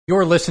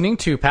You're listening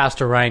to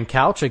Pastor Ryan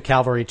Couch at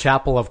Calvary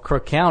Chapel of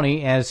Crook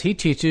County as he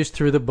teaches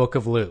through the book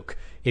of Luke.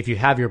 If you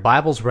have your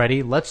Bibles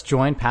ready, let's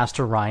join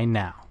Pastor Ryan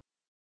now.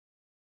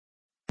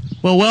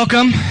 Well,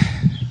 welcome.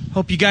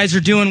 Hope you guys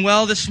are doing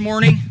well this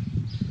morning.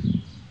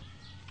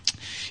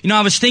 You know,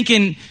 I was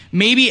thinking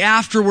maybe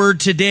afterward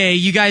today,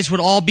 you guys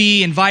would all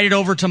be invited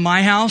over to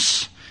my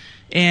house,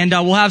 and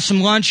we'll have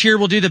some lunch here.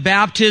 We'll do the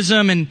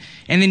baptism, and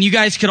then you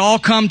guys could all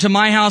come to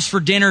my house for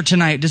dinner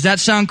tonight. Does that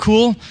sound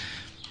cool?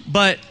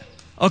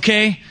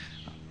 Okay,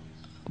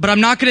 but I'm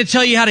not going to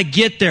tell you how to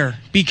get there,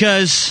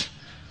 because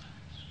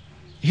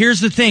here's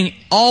the thing.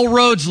 All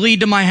roads lead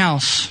to my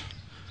house.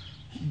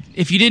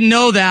 If you didn't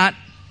know that,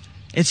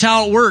 it's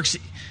how it works.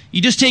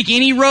 You just take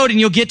any road and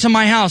you'll get to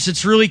my house.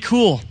 It's really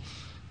cool.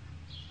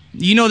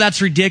 You know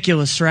that's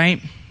ridiculous, right?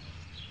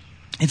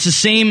 It's the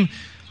same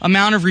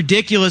amount of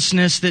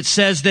ridiculousness that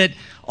says that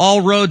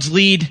all roads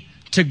lead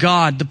to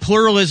God. The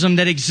pluralism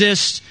that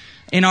exists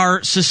in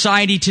our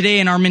society today,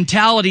 and our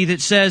mentality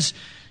that says,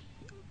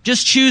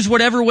 just choose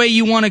whatever way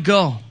you want to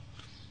go.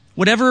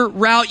 Whatever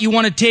route you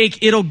want to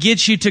take, it'll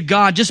get you to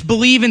God. Just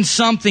believe in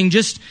something.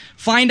 Just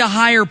find a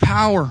higher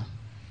power.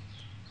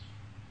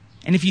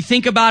 And if you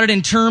think about it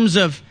in terms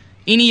of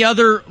any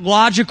other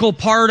logical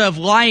part of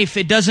life,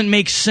 it doesn't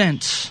make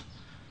sense.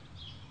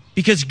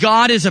 Because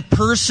God is a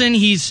person.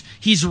 He's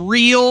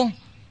real.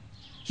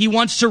 He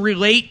wants to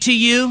relate to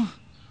you.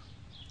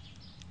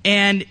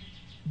 And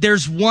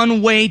there's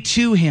one way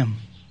to Him.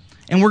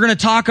 And we're going to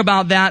talk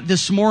about that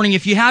this morning.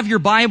 If you have your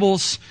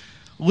Bibles,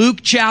 Luke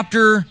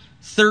chapter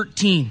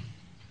 13.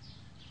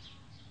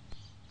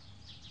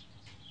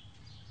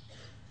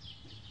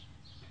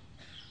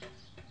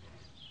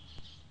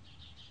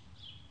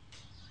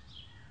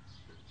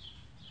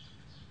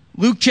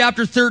 Luke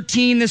chapter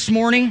 13 this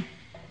morning.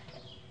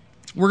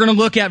 We're going to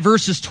look at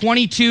verses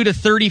 22 to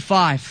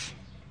 35.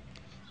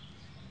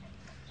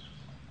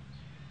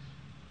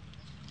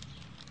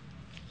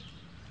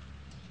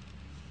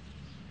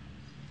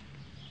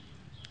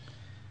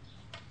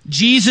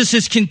 Jesus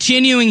is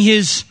continuing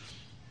His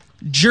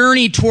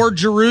journey toward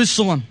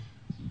Jerusalem.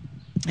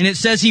 And it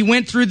says He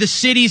went through the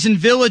cities and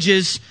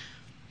villages,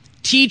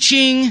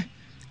 teaching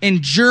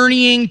and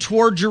journeying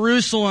toward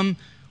Jerusalem,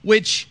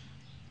 which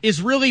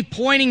is really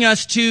pointing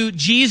us to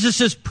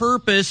Jesus'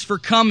 purpose for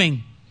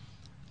coming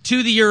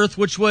to the earth,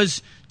 which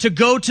was to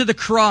go to the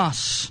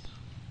cross,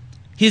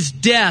 His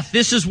death.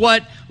 This is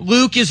what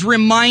Luke is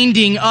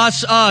reminding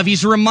us of.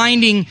 He's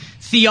reminding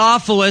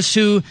Theophilus,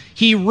 who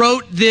he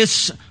wrote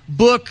this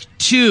book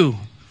to.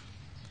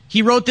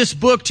 He wrote this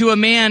book to a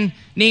man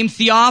named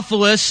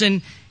Theophilus,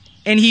 and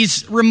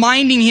he's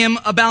reminding him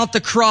about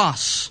the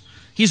cross.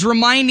 He's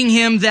reminding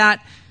him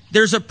that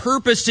there's a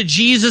purpose to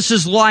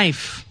Jesus'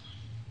 life.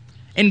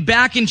 And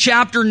back in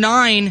chapter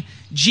 9,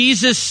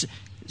 Jesus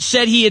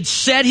said He had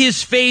set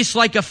His face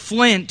like a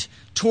flint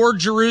toward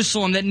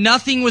Jerusalem, that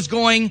nothing was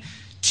going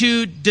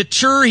to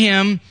deter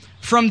Him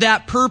from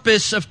that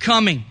purpose of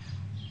coming.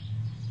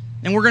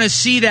 And we're going to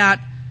see that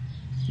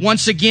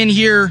once again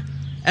here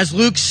as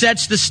Luke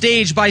sets the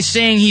stage by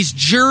saying He's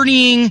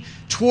journeying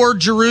toward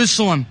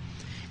Jerusalem.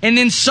 And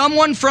then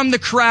someone from the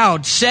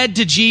crowd said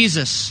to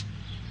Jesus,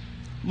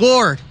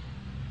 "Lord,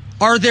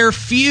 are there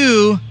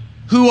few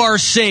who are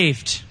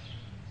saved?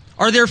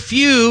 Are there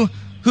few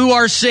who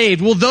are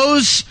saved? Will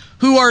those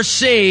who are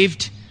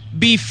saved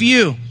be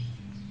few?"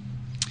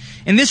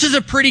 And this is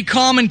a pretty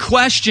common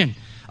question.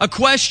 A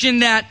question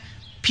that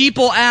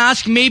people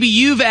ask, maybe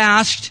you've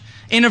asked,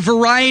 in a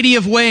variety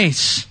of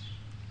ways.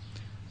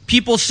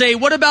 People say,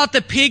 what about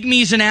the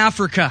pygmies in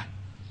Africa?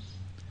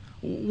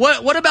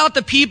 What about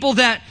the people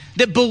that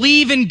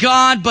believe in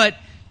God, but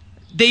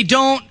they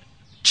don't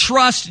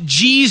trust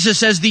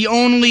Jesus as the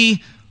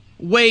only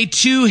way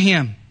to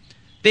Him?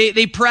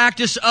 They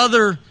practice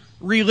other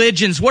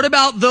religions. What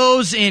about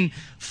those in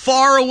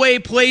faraway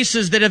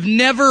places that have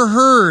never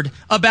heard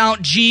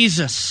about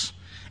Jesus?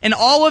 And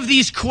all of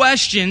these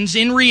questions,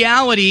 in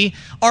reality,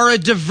 are a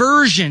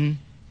diversion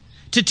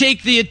to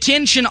take the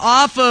attention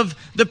off of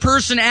the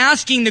person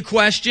asking the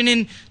question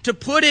and to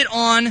put it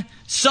on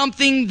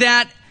something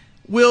that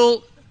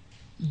will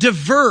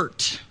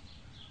divert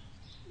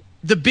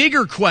the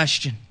bigger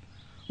question,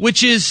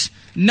 which is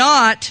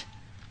not,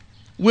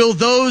 will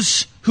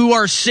those who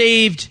are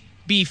saved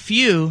be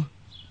few?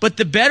 But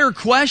the better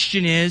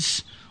question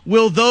is,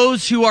 will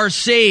those who are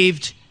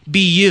saved be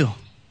you?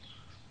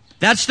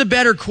 That's the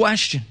better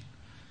question.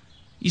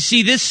 You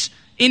see, this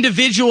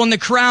individual in the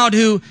crowd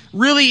who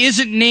really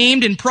isn't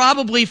named, and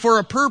probably for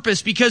a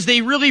purpose, because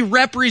they really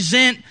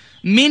represent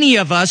many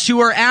of us who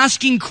are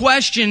asking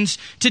questions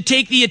to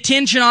take the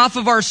attention off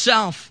of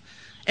ourselves.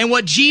 And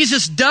what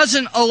Jesus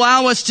doesn't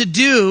allow us to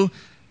do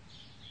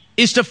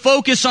is to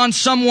focus on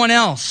someone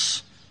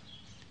else.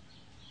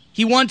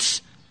 He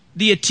wants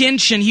the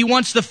attention, He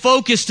wants the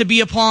focus to be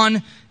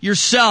upon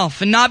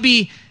yourself and not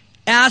be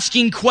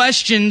asking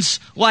questions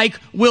like,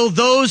 will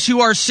those who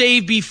are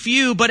saved be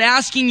few? But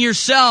asking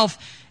yourself,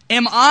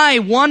 am I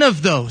one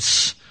of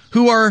those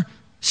who are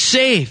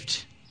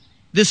saved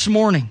this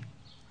morning?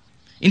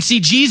 And see,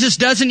 Jesus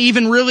doesn't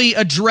even really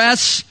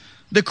address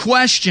the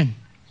question.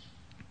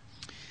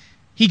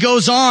 He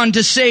goes on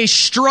to say,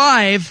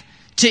 strive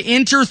to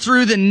enter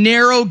through the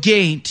narrow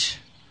gate.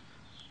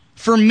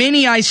 For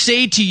many, I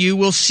say to you,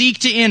 will seek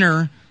to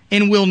enter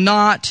and will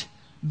not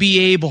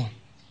be able.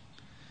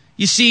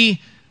 You see,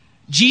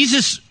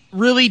 Jesus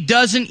really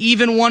doesn't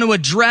even want to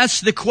address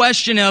the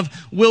question of,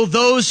 will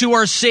those who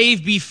are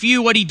saved be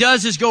few? What he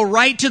does is go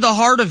right to the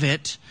heart of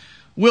it.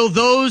 Will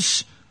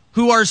those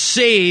who are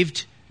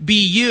saved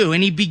be you?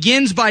 And he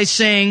begins by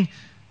saying,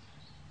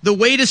 the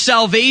way to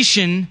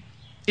salvation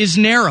is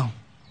narrow.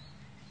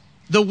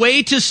 The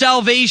way to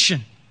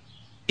salvation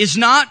is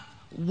not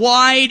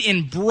wide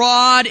and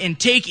broad and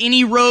take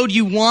any road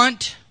you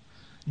want.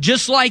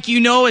 Just like you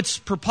know it's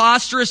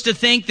preposterous to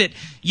think that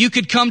you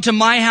could come to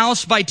my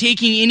house by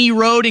taking any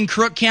road in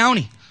Crook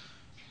County.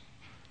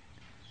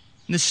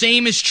 And the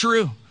same is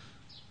true.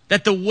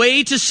 That the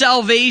way to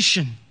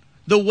salvation,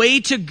 the way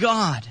to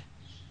God,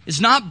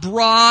 is not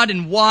broad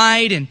and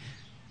wide and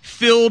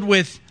filled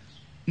with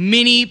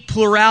many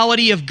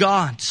plurality of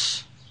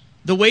gods.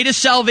 The way to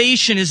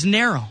salvation is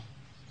narrow.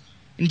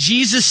 And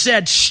Jesus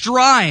said,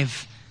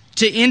 strive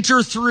to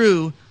enter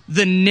through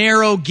the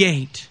narrow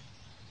gate.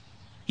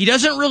 He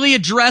doesn't really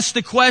address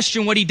the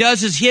question. What he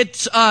does is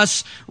hits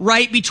us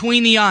right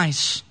between the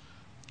eyes.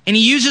 And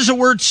he uses a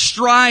word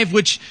strive,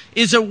 which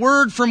is a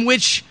word from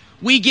which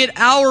we get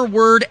our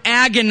word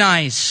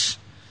agonize.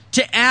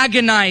 To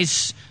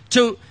agonize,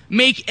 to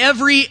make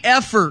every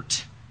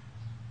effort.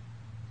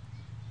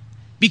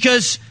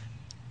 Because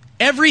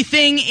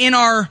everything in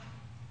our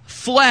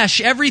flesh,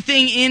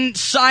 everything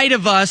inside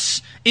of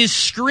us is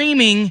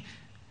screaming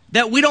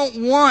that we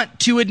don't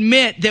want to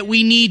admit that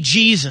we need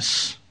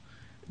Jesus.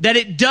 That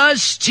it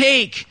does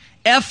take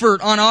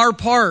effort on our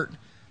part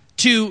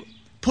to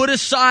put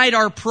aside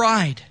our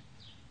pride,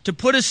 to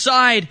put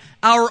aside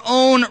our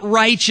own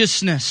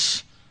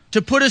righteousness,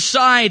 to put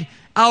aside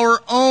our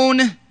own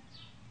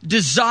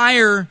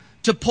desire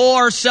to pull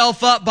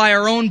ourselves up by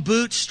our own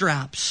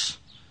bootstraps.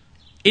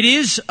 It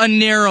is a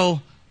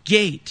narrow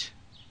gate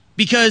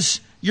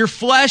because your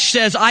flesh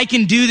says, I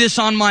can do this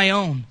on my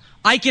own.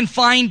 I can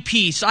find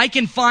peace. I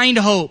can find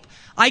hope.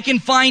 I can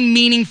find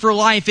meaning for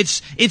life.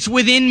 It's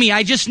within me.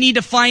 I just need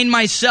to find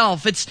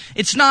myself.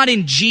 It's not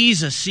in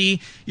Jesus,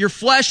 see? Your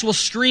flesh will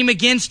scream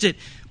against it.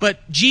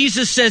 But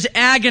Jesus says,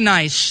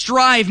 agonize,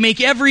 strive,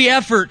 make every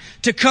effort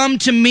to come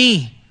to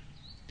me.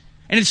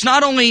 And it's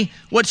not only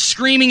what's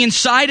screaming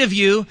inside of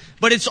you,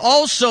 but it's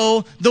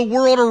also the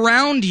world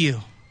around you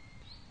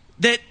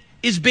that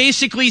is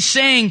basically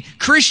saying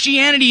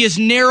Christianity is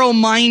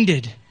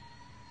narrow-minded.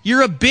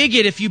 You're a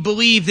bigot if you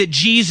believe that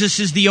Jesus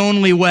is the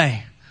only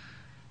way.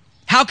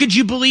 How could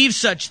you believe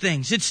such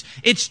things?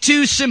 It's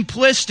too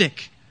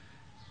simplistic.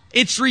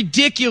 It's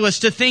ridiculous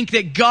to think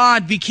that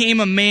God became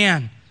a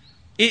man.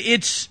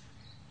 It's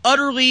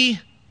utterly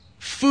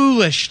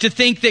foolish to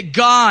think that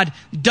God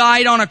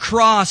died on a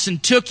cross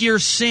and took your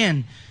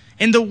sin.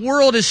 And the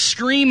world is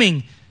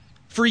screaming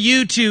for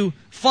you to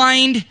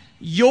find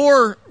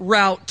your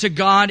route to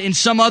God in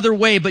some other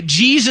way. But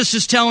Jesus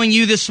is telling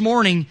you this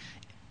morning,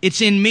 it's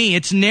in me.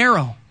 It's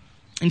narrow.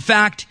 In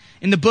fact,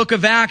 in the book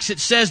of Acts, it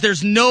says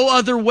there's no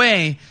other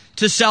way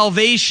to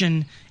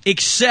salvation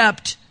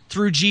except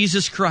through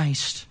Jesus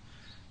Christ.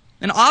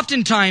 And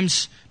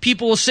oftentimes,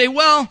 people will say,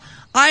 well,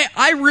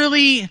 I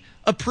really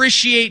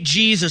appreciate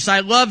Jesus.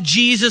 I love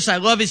Jesus. I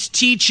love His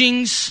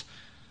teachings.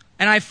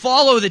 And I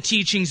follow the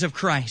teachings of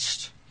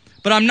Christ.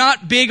 But I'm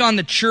not big on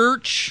the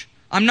church.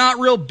 I'm not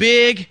real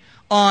big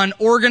on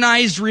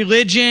organized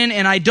religion.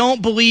 And I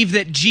don't believe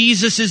that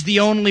Jesus is the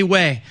only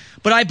way.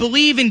 But I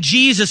believe in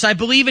Jesus. I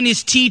believe in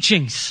His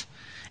teachings.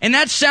 And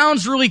that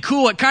sounds really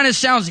cool. It kind of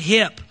sounds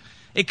hip.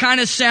 It kind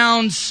of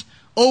sounds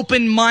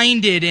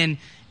open-minded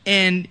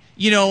and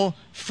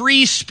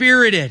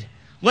free-spirited.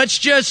 Let's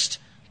just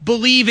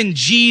believe in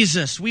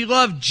Jesus. We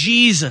love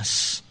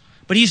Jesus.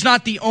 But He's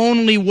not the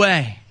only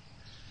way.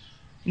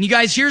 And you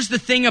guys, here's the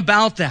thing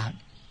about that.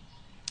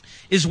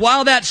 Is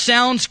while that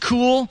sounds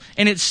cool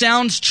and it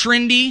sounds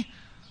trendy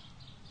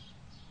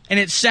and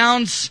it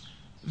sounds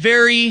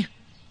very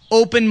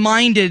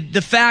open-minded,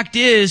 the fact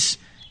is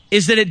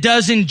that it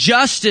does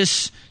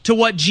injustice to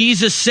what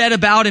Jesus said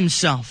about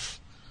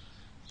Himself.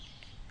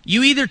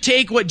 You either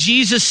take what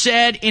Jesus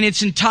said in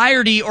its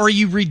entirety or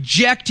you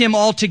reject Him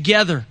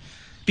altogether.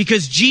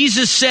 Because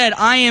Jesus said,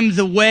 I am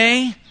the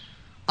way,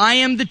 I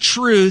am the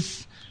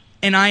truth,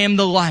 and I am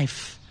the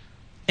life.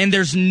 And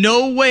there's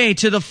no way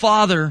to the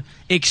Father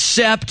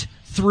except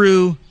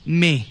through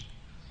me.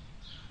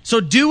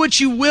 So do what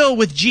you will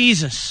with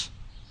Jesus.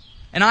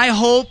 And I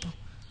hope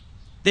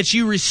that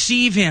you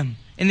receive Him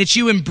and that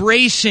you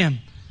embrace Him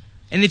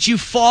and that you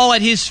fall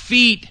at His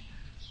feet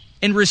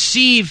and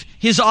receive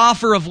His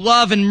offer of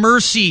love and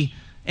mercy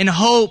and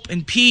hope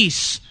and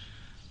peace.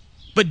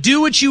 But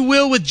do what you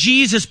will with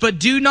Jesus, but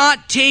do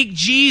not take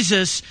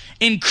Jesus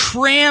and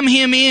cram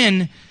Him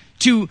in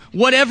to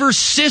whatever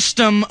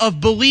system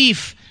of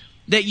belief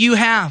that you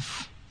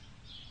have.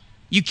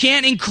 You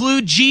can't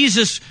include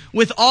Jesus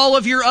with all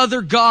of your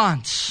other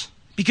gods.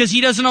 because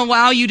he doesn't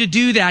allow you to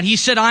do that. He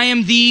said, I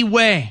am the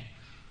way.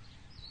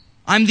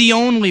 I'm the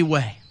only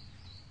way.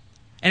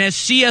 And as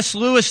C.S.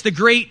 Lewis, the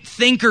great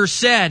thinker,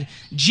 said,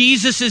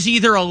 Jesus is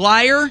either a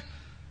liar,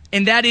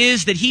 and that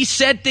is that he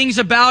said things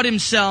about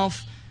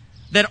himself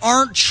that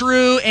aren't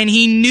true, and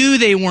he knew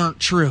they weren't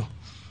true.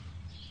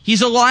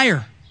 He's a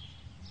liar.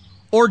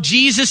 Or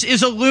Jesus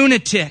is a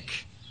lunatic,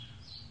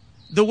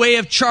 the way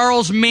of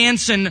Charles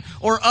Manson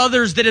or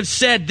others that have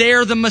said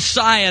they're the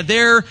Messiah,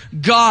 they're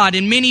God.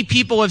 And many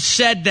people have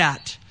said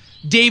that.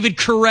 David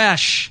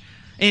Koresh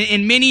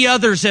and many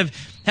others have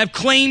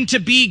claimed to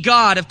be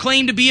God, have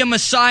claimed to be a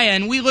Messiah.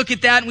 And we look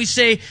at that and we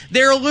say,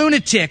 they're a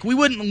lunatic. We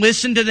wouldn't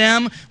listen to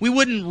them. We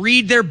wouldn't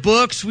read their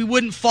books. We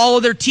wouldn't follow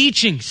their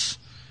teachings.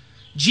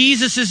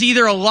 Jesus is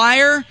either a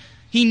liar,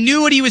 he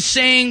knew what he was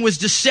saying was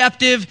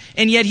deceptive,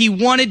 and yet he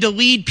wanted to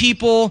lead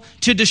people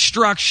to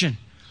destruction.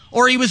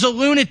 Or he was a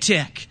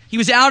lunatic. He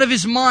was out of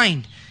his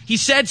mind. He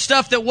said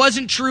stuff that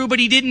wasn't true, but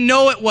he didn't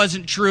know it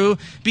wasn't true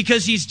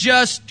because he's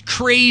just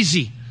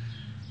crazy.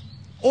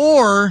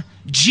 Or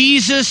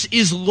Jesus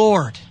is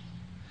Lord.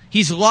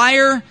 He's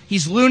liar,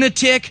 he's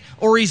lunatic,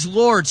 or he's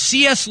Lord.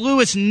 C.S.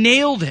 Lewis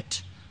nailed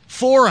it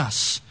for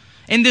us.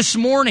 And this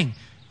morning,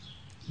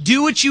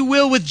 do what you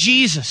will with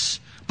Jesus,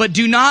 but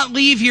do not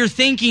leave here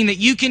thinking that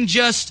you can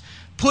just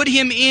put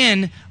him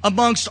in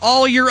amongst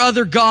all your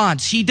other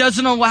gods. He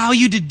doesn't allow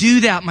you to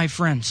do that, my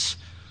friends.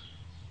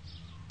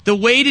 The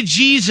way to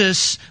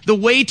Jesus, the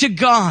way to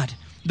God,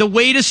 the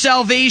way to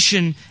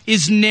salvation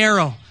is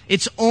narrow.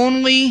 It's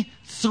only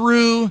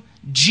through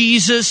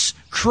Jesus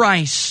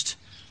Christ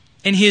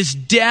and his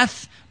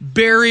death,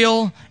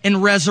 burial,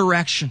 and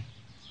resurrection.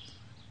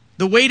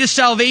 The way to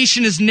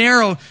salvation is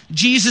narrow.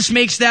 Jesus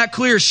makes that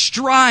clear.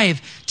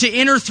 Strive to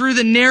enter through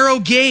the narrow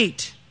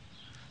gate.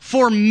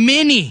 For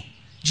many,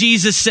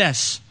 Jesus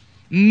says,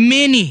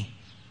 many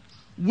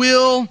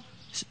will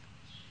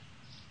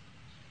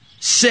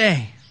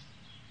say,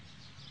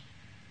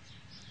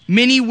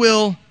 many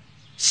will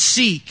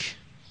seek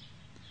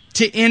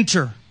to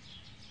enter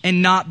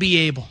and not be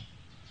able.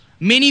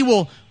 Many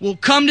will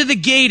come to the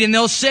gate and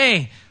they'll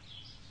say,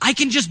 I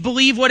can just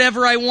believe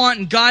whatever I want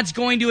and God's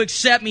going to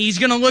accept me. He's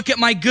going to look at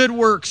my good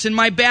works and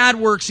my bad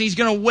works and he's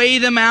going to weigh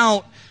them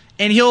out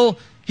and he'll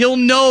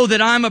know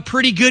that I'm a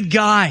pretty good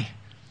guy.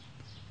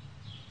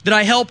 That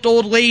I helped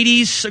old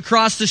ladies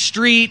across the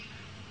street.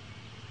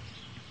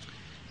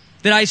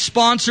 That I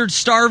sponsored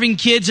starving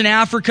kids in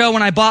Africa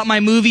when I bought my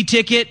movie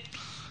ticket.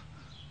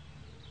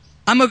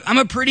 I'm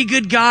a pretty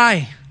good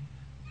guy.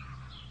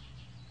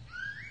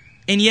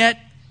 And yet,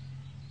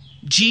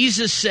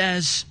 Jesus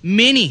says,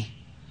 many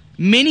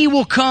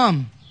will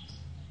come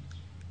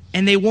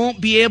and they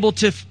won't be able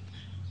to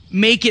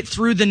make it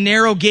through the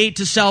narrow gate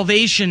to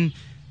salvation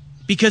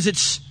because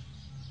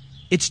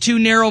it's too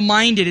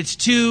narrow-minded, it's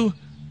too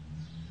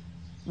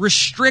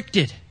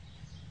restricted.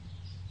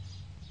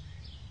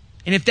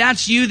 And if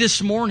that's you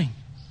this morning,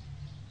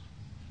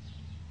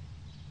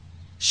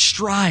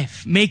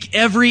 strive, make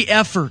every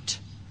effort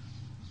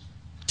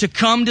to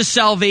come to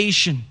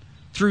salvation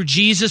through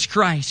Jesus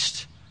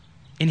Christ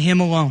and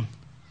him alone.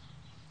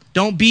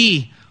 Don't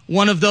be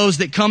one of those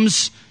that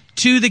comes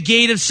to the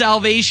gate of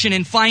salvation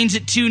and finds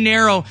it too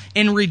narrow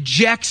and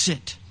rejects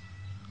it,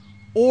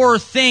 or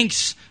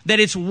thinks that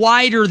it's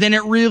wider than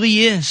it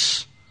really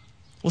is.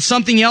 Well,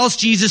 something else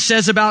Jesus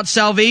says about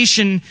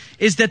salvation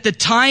is that the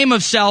time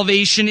of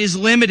salvation is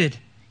limited.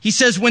 He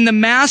says, when the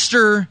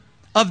master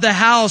of the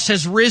house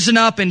has risen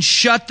up and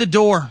shut the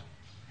door,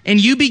 and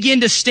you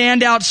begin to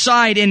stand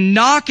outside and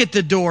knock at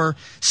the door,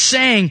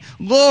 saying,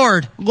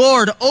 Lord,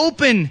 Lord,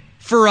 open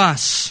for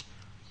us.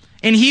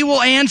 And he will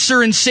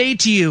answer and say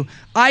to you,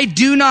 I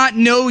do not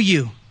know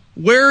you.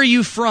 Where are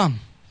you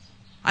from?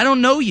 I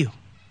don't know you.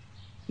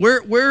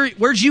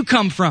 Where'd you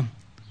come from?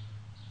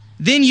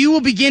 Then you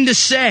will begin to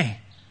say,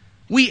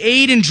 we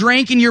ate and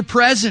drank in your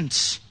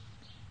presence,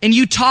 and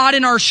you taught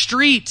in our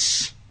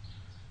streets.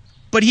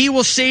 But he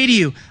will say to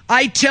you,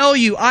 I tell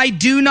you, I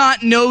do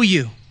not know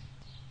you.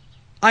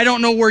 I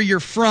don't know where you're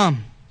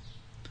from.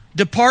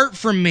 Depart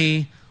from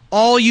me,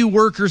 all you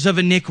workers of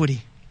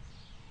iniquity.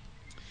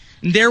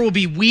 And there will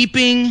be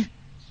weeping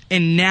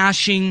and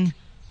gnashing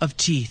of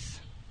teeth.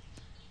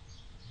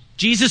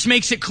 Jesus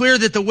makes it clear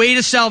that the way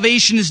to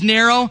salvation is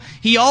narrow.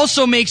 He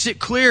also makes it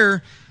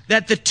clear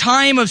that the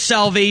time of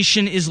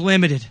salvation is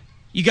limited.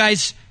 You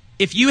guys,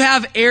 if you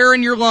have air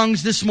in your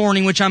lungs this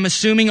morning, which I'm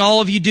assuming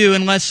all of you do,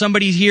 unless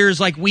somebody here is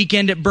like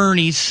Weekend at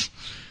Bernie's,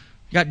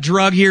 got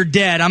drug here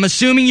dead. I'm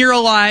assuming you're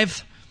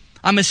alive.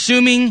 I'm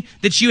assuming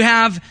that you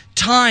have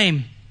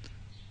time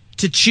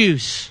to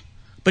choose.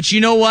 But you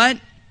know what?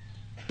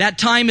 That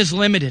time is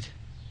limited.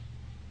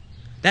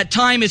 That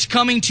time is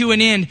coming to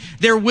an end.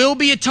 There will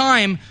be a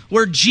time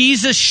where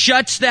Jesus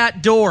shuts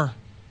that door.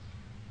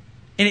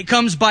 And it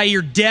comes by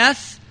your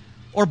death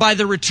or by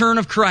the return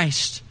of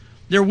Christ.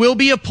 There will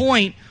be a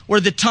point where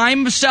the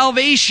time of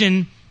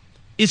salvation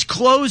is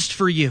closed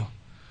for you.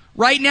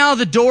 Right now,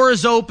 the door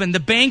is open. The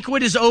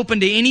banquet is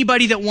open to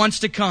anybody that wants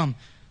to come.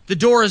 The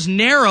door is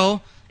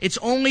narrow. It's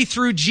only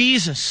through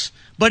Jesus.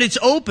 But it's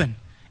open.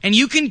 And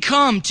you can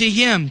come to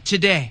Him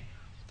today.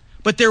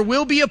 But there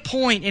will be a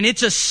point, and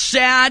it's a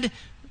sad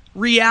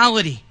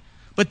reality,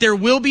 but there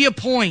will be a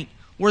point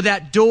where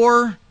that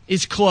door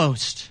is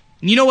closed.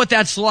 And you know what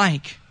that's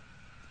like?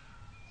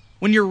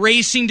 When you're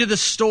racing to the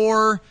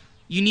store,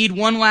 you need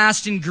one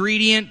last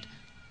ingredient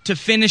to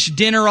finish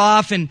dinner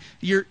off, and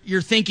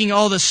you're thinking,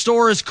 oh, the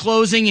store is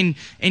closing,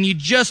 and you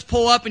just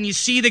pull up and you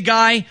see the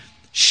guy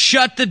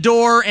shut the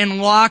door and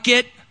lock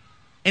it,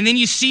 and then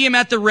you see him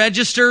at the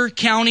register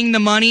counting the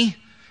money,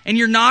 and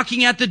you're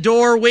knocking at the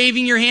door,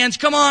 waving your hands.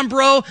 Come on,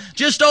 bro,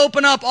 just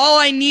open up. All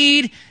I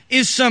need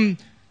is some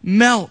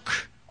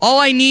milk. All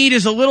I need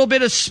is a little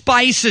bit of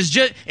spices.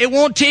 It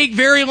won't take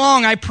very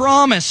long, I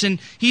promise. And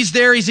he's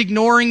there, he's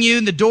ignoring you,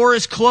 and the door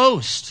is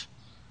closed.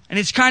 And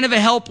it's kind of a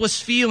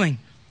helpless feeling.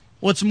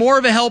 Well, it's more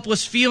of a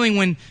helpless feeling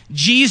when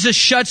Jesus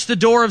shuts the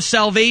door of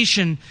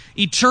salvation,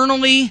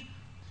 eternally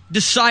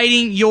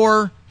deciding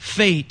your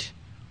fate.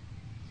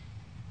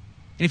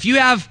 And if you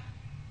have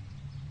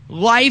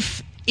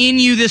life in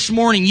you this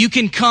morning, you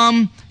can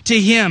come to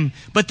Him,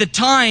 but the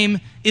time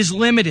is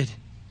limited.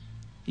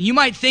 You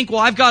might think, well,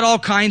 I've got all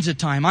kinds of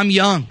time. I'm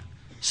young.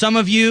 Some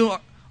of you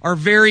are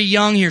very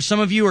young here. Some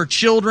of you are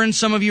children.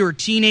 Some of you are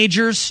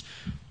teenagers.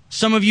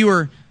 Some of you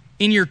are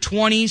in your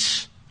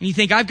 20s. And you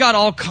think, I've got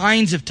all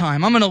kinds of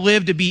time. I'm going to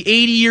live to be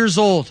 80 years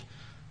old.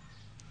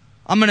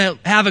 I'm going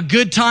to have a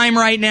good time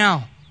right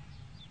now.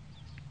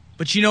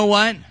 But you know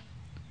what?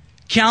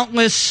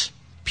 Countless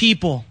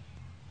people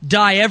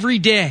die every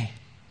day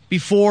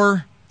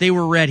before they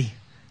were ready.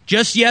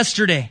 Just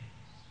yesterday,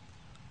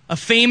 a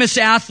famous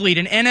athlete,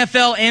 an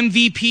NFL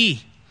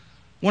MVP,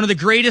 one of the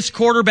greatest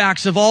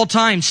quarterbacks of all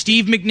time,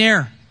 Steve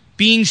McNair,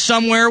 being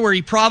somewhere where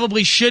he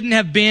probably shouldn't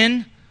have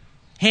been,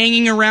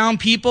 hanging around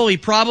people he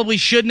probably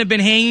shouldn't have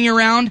been hanging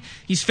around.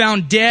 He's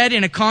found dead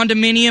in a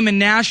condominium in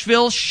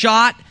Nashville,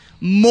 shot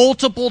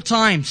multiple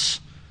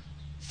times,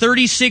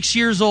 36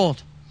 years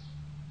old.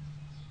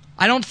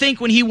 I don't think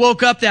when he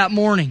woke up that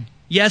morning,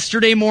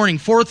 yesterday morning,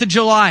 4th of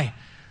July,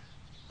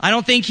 I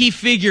don't think he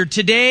figured,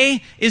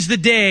 today is the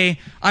day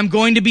I'm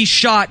going to be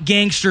shot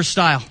gangster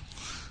style.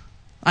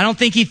 I don't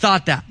think he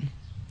thought that.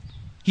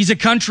 He's a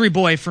country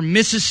boy from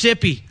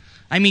Mississippi.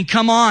 I mean,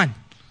 come on.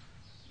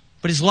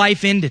 But his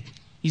life ended.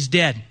 He's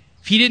dead.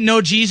 If he didn't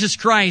know Jesus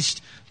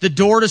Christ, the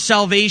door to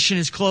salvation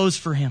is closed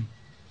for him.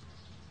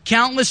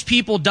 Countless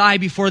people die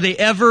before they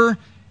ever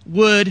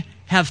would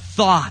have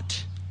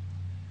thought.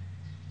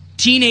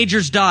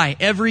 Teenagers die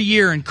every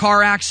year in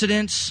car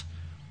accidents.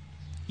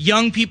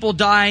 Young people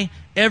die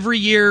every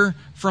year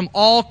from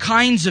all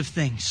kinds of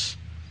things.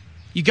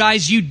 You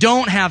guys, you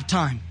don't have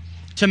time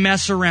to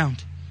mess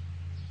around.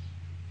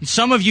 And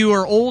some of you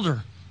are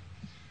older,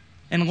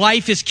 and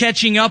life is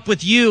catching up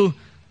with you,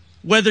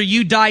 whether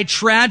you die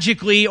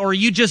tragically or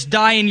you just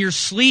die in your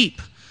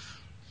sleep.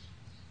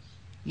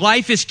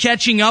 Life is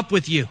catching up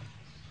with you.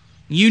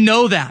 You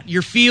know that.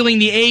 You're feeling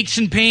the aches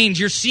and pains.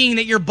 You're seeing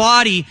that your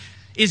body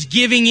is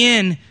giving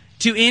in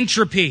to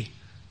entropy,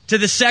 to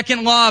the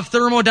second law of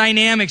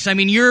thermodynamics. I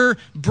mean, you're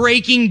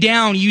breaking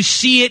down. You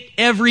see it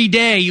every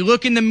day. You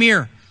look in the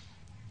mirror.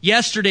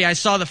 Yesterday, I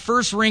saw the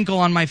first wrinkle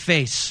on my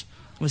face.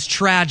 It was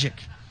tragic.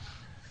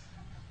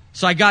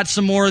 So I got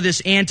some more of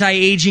this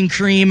anti-aging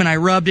cream and I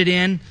rubbed it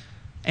in,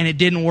 and it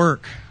didn't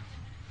work.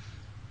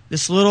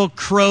 This little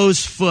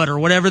crow's foot or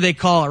whatever they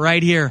call it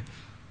right here.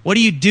 What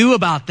do you do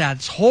about that?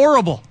 It's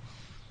horrible.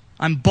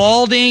 I'm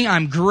balding,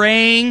 I'm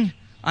graying,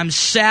 I'm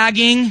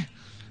sagging.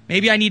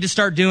 Maybe I need to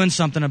start doing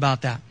something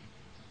about that.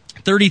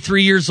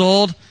 33 years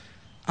old,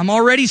 I'm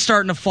already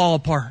starting to fall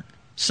apart.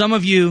 Some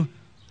of you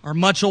are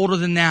much older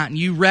than that, and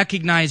you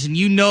recognize and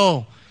you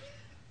know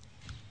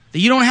that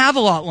you don't have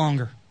a lot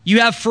longer. You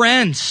have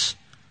friends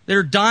that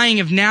are dying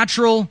of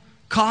natural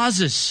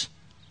causes.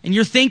 And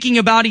you're thinking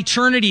about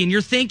eternity, and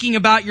you're thinking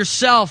about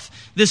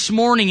yourself this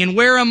morning, and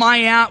where am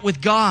I at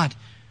with God?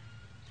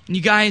 And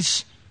you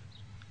guys,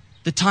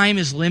 the time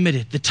is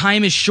limited. The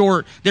time is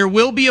short. There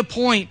will be a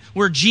point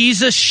where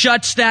Jesus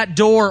shuts that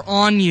door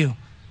on you.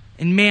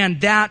 And man,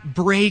 that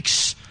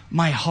breaks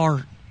my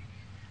heart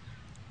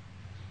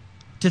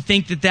to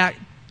think that that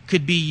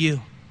could be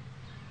you.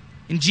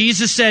 And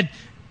Jesus said,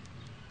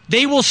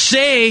 they will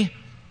say,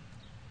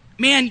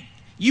 man,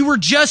 you were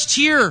just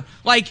here.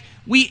 Like,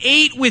 we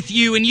ate with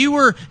you and you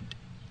were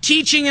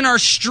teaching in our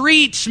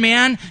streets,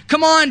 man.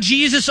 Come on,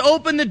 Jesus,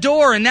 open the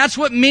door. And that's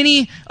what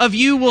many of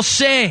you will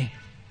say.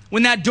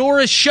 When that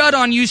door is shut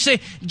on you, say,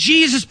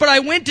 Jesus, but I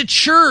went to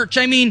church.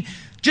 I mean,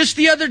 just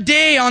the other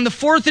day on the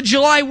 4th of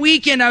July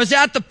weekend, I was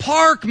at the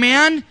park,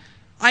 man.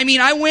 I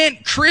mean, I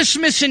went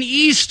Christmas and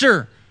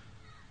Easter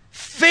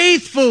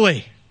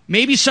faithfully.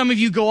 Maybe some of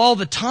you go all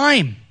the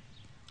time.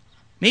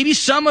 Maybe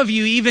some of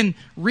you even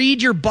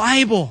read your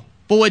Bible.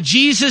 But what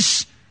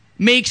Jesus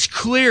makes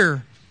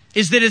clear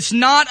is that it's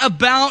not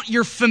about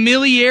your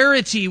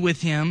familiarity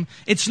with Him.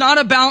 It's not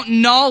about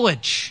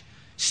knowledge.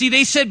 See,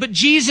 they said, but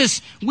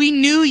Jesus, we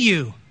knew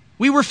you.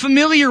 We were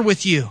familiar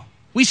with you.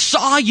 We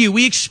saw you.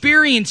 We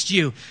experienced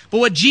you. But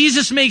what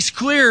Jesus makes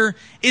clear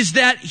is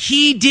that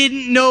He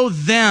didn't know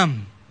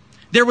them.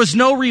 There was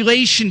no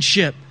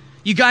relationship.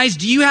 You guys,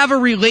 do you have a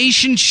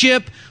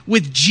relationship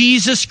with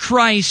Jesus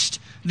Christ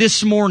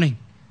this morning?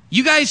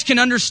 You guys can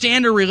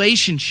understand a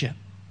relationship.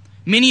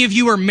 Many of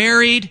you are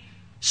married.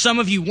 Some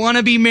of you want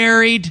to be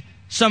married.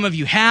 Some of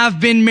you have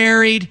been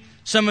married.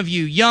 Some of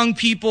you young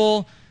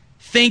people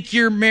think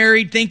you're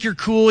married, think you're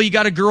cool, you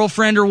got a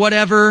girlfriend or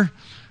whatever,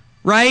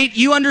 right?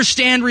 You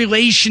understand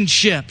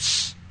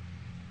relationships.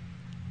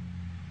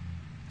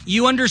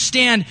 You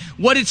understand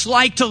what it's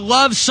like to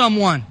love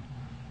someone.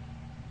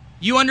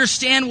 You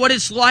understand what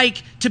it's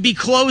like to be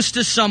close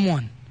to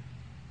someone.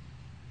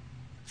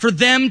 For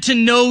them to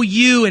know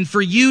you and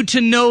for you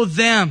to know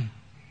them.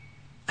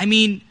 I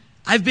mean,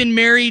 I've been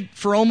married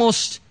for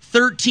almost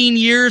 13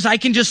 years. I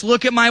can just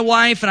look at my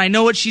wife and I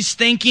know what she's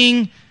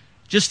thinking.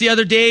 Just the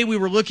other day, we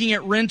were looking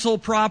at rental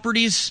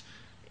properties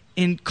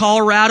in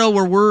Colorado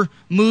where we're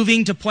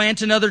moving to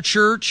plant another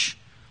church.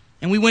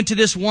 And we went to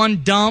this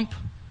one dump.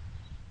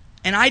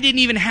 And I didn't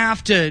even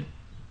have to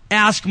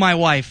ask my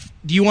wife,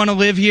 do you want to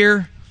live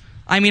here?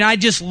 I mean, I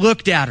just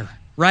looked at her,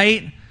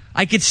 right?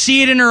 I could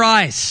see it in her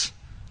eyes.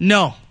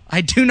 No,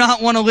 I do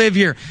not want to live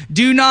here.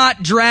 Do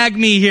not drag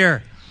me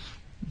here.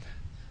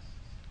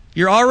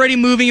 You're already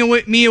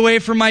moving me away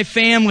from my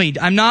family.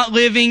 I'm not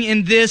living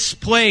in this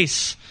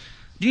place.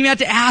 Didn't even have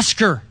to ask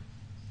her.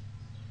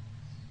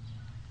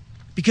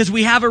 Because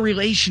we have a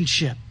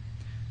relationship.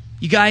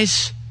 You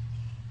guys,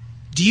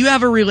 do you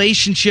have a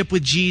relationship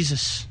with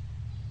Jesus?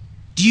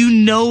 Do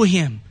you know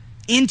Him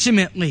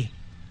intimately?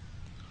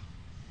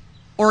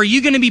 Or are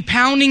you going to be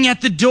pounding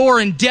at the door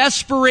in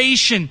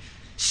desperation,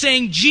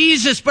 saying,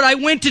 Jesus, but I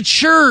went to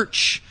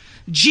church.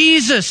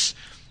 Jesus,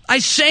 I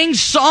sang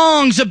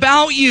songs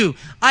about you.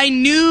 I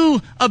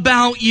knew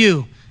about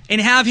you.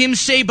 And have Him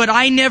say, but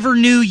I never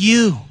knew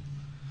you.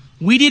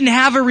 We didn't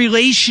have a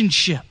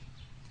relationship.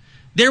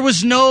 There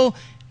was no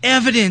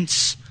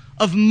evidence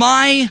of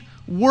my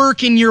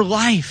work in your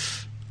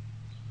life.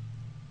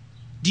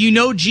 Do you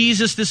know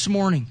Jesus this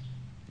morning?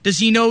 Does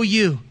He know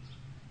you?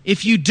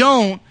 If you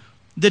don't,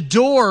 the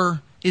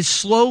door is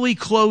slowly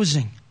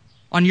closing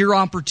on your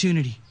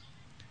opportunity.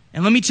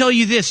 And let me tell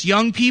you this,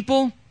 young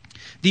people,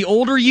 the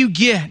older you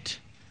get,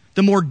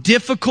 the more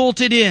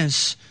difficult it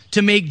is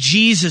to make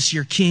Jesus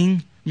your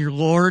King, your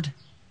Lord.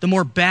 The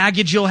more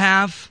baggage you'll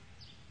have.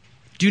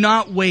 Do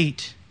not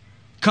wait.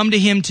 Come to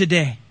Him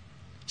today.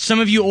 Some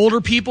of you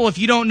older people, if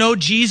you don't know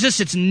Jesus,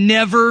 it's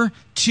never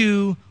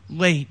too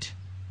late.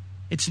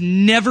 It's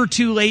never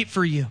too late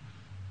for you.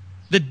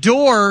 The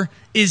door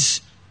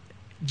is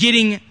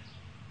getting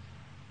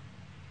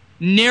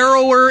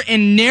narrower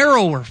and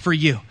narrower for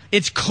you.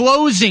 It's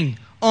closing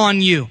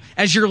on you.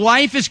 As your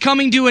life is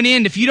coming to an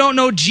end, if you don't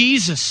know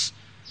Jesus,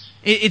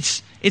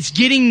 it's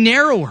getting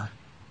narrower.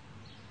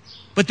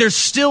 But there's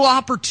still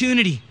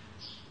opportunity.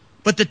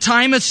 But the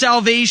time of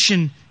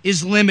salvation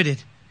is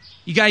limited.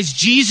 You guys,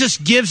 Jesus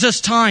gives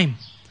us time,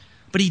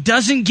 but He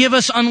doesn't give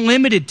us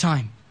unlimited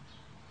time.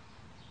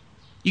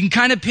 You can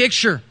kind of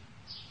picture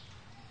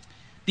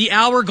the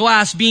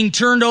hourglass being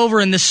turned over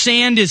and the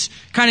sand is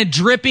kind of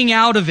dripping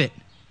out of it.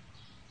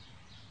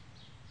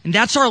 And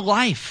that's our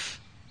life.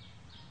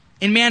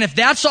 And man, if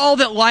that's all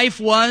that life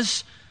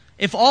was,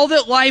 if all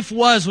that life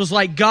was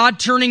like God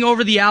turning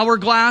over the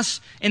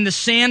hourglass and the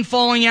sand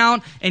falling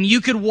out and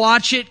you could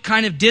watch it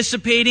kind of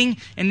dissipating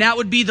and that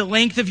would be the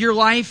length of your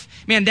life,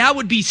 man, that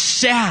would be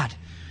sad.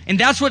 And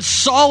that's what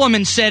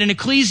Solomon said in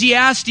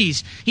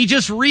Ecclesiastes. He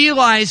just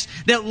realized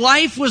that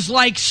life was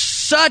like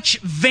such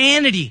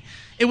vanity.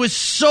 It was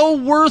so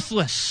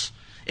worthless.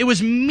 It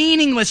was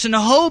meaningless and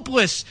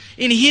hopeless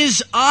in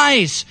his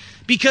eyes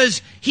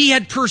because he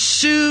had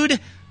pursued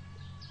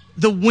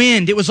the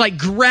wind. It was like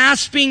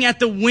grasping at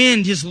the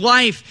wind, his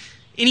life.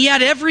 And he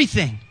had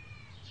everything.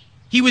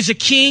 He was a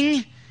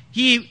king.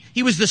 He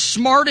was the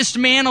smartest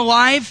man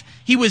alive.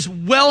 He was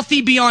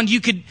wealthy beyond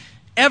you could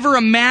ever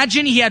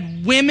imagine. He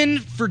had women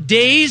for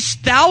days,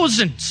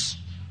 thousands.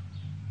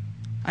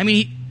 I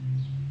mean,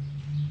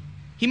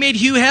 he made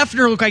Hugh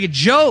Hefner look like a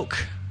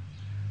joke.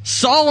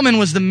 Solomon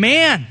was the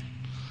man.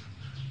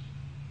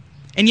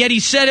 And yet he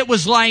said it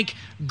was like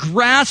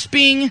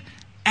grasping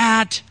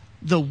at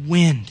the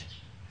wind.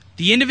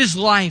 The end of his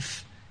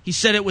life, he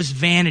said it was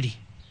vanity.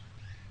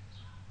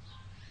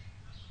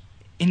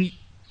 And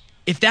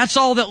if that's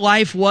all that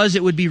life was,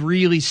 it would be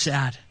really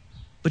sad.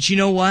 But you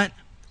know what?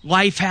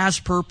 Life has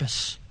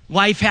purpose.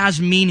 Life has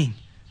meaning.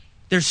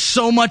 There's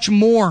so much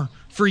more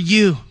for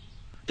you.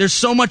 There's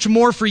so much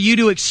more for you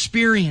to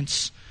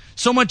experience.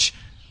 So much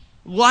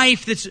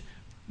life that's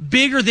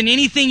bigger than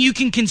anything you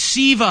can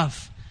conceive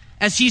of.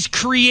 As He's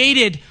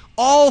created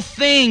all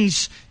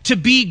things to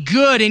be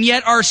good, and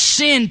yet our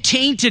sin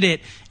tainted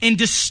it and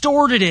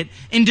distorted it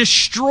and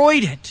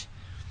destroyed it.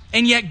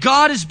 And yet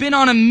God has been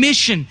on a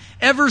mission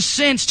ever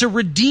since to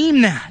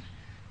redeem that.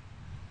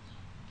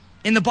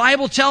 And the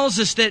Bible tells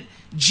us that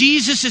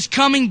Jesus is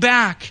coming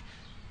back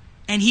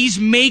and He's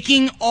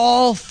making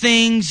all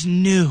things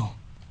new.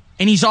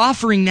 And He's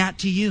offering that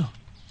to you.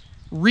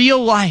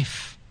 Real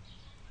life.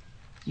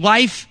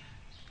 Life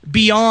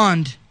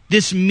beyond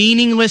this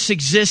meaningless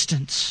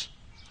existence.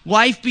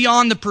 life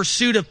beyond the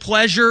pursuit of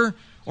pleasure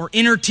or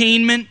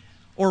entertainment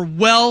or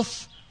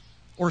wealth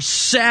or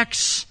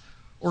sex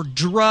or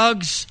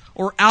drugs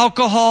or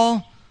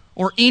alcohol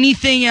or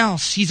anything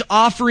else. He's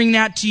offering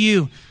that to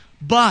you.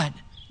 But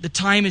the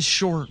time is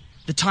short.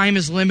 The time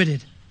is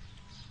limited.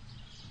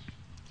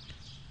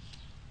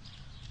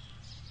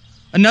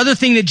 Another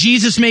thing that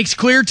Jesus makes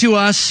clear to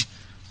us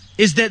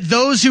is that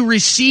those who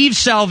receive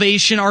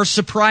salvation are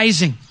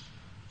surprising.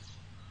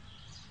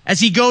 As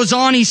he goes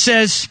on, he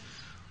says,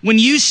 when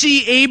you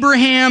see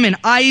Abraham and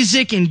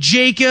Isaac and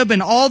Jacob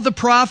and all the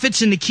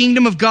prophets in the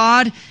kingdom of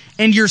God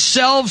and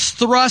yourselves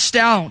thrust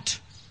out.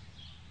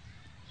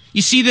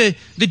 You see,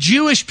 the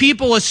Jewish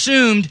people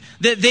assumed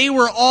that they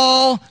were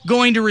all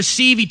going to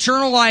receive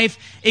eternal life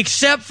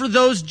except for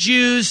those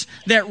Jews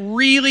that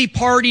really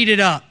partied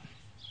it up.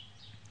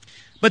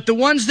 But the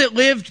ones that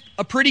lived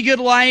a pretty good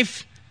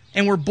life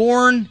and were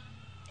born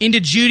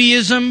into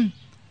Judaism,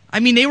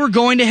 they were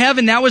going to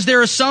heaven. That was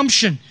their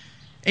assumption.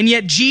 And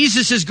yet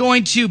Jesus is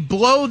going to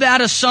blow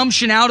that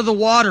assumption out of the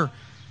water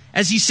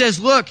as he says,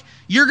 look,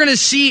 you're going to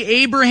see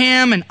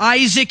Abraham and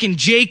Isaac and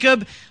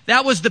Jacob.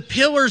 That was the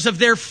pillars of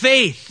their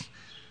faith,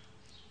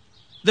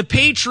 the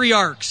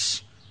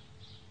patriarchs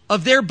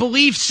of their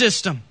belief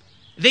system.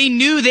 They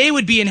knew they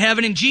would be in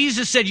heaven, and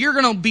Jesus said, you're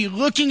going to be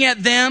looking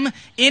at them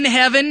in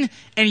heaven,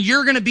 and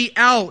you're going to be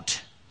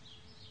out.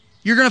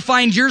 You're going to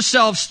find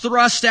yourselves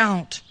thrust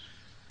out.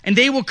 And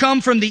they will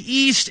come from the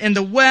east and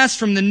the west,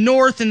 from the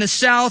north and the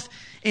south,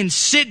 and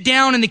sit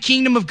down in the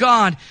kingdom of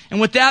God.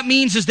 And what that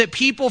means is that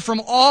people from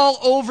all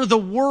over the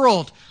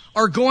world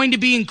are going to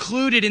be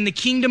included in the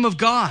kingdom of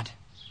God.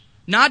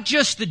 Not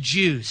just the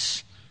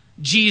Jews,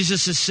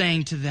 Jesus is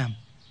saying to them.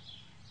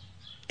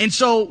 And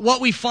so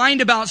what we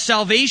find about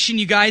salvation,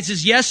 you guys,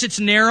 is yes, it's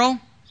narrow,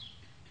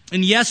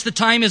 and yes, the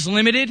time is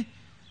limited,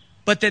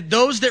 but that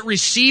those that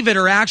receive it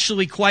are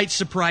actually quite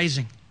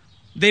surprising.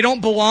 They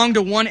don't belong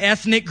to one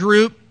ethnic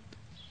group.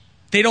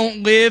 They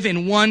don't live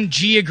in one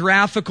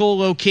geographical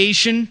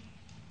location.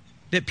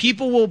 That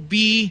people will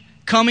be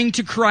coming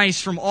to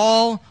Christ from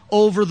all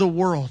over the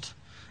world.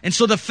 And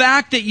so the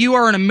fact that you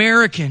are an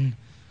American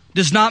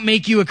does not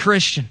make you a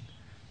Christian.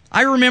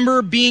 I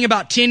remember being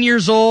about 10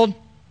 years old,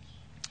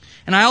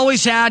 and I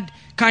always had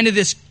kind of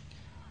this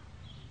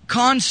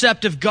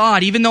concept of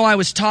God, even though I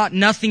was taught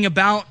nothing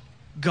about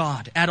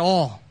God at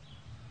all.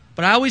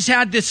 But I always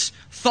had this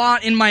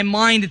thought in my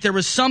mind that there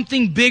was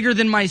something bigger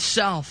than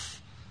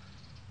myself.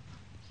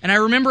 And I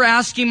remember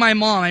asking my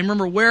mom, I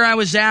remember where I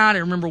was at, I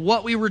remember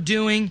what we were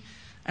doing,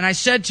 and I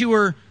said to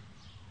her,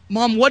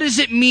 Mom, what does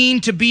it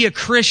mean to be a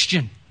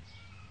Christian?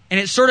 And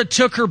it sort of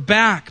took her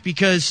back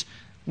because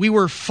we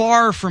were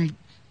far from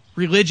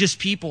religious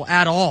people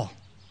at all.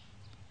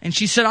 And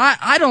she said,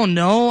 I don't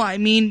know.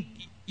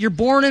 You're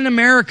born in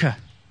America.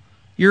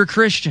 You're a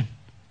Christian.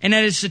 And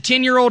as a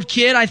 10-year-old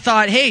kid, I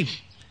thought, hey,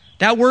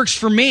 that works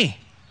for me.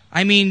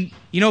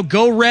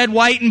 Go red,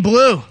 white, and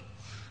blue.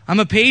 I'm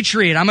a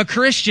patriot. I'm a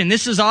Christian.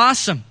 This is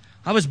awesome.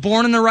 I was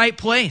born in the right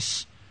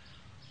place.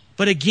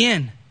 But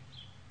again,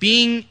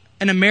 being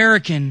an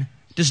American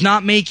does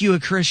not make you a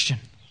Christian.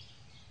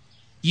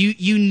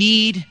 You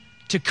need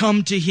to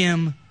come to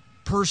Him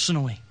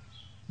personally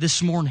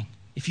this morning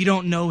if you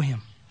don't know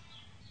Him.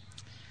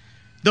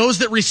 Those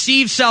that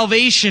receive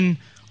salvation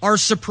are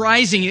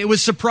surprising. It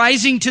was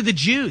surprising to the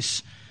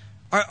Jews.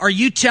 Are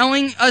you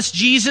telling us,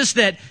 Jesus,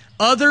 that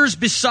others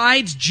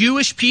besides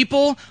Jewish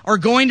people are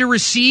going to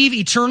receive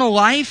eternal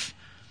life?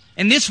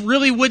 And this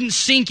really wouldn't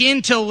sink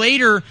in till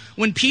later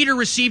when Peter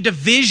received a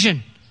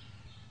vision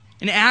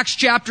in Acts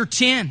chapter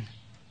 10.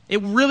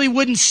 It really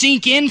wouldn't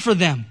sink in for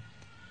them.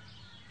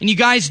 And you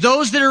guys,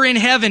 those that are in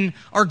heaven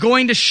are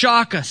going to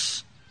shock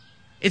us.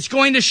 It's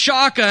going to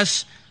shock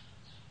us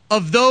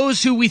of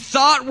those who we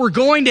thought were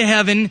going to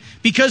heaven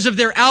because of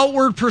their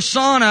outward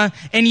persona,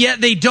 and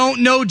yet they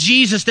don't know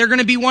Jesus. They're going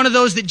to be one of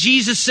those that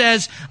Jesus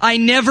says, I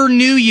never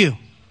knew you.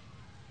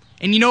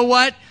 And you know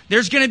what?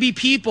 There's going to be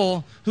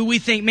people who we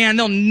think, man,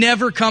 they'll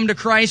never come to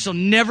Christ, they'll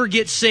never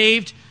get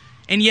saved,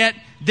 and yet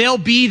they'll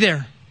be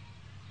there.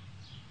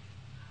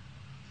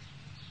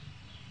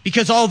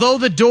 Because although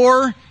the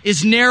door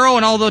is narrow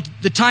and although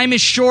the time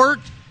is short,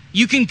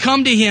 you can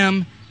come to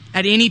Him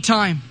at any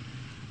time.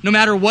 No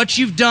matter what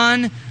you've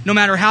done, no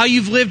matter how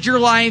you've lived your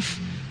life,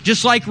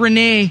 just like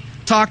Renee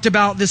talked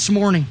about this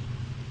morning.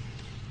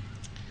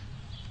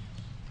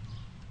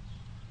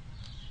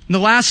 And the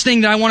last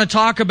thing that I want to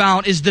talk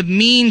about is the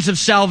means of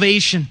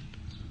salvation.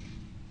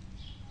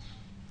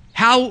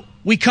 How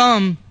we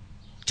come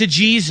to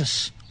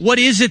Jesus. What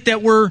is it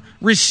that we're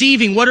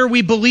receiving? What are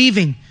we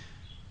believing?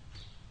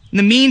 And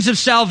the means of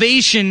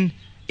salvation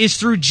is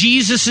through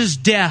Jesus'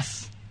 death.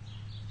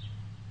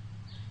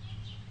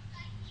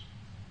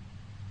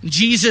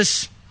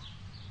 Jesus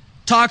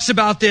talks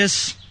about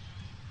this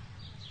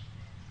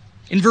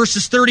in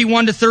verses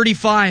 31 to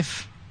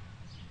 35.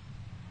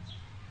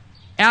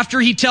 After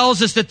He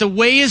tells us that the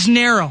way is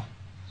narrow,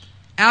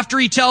 after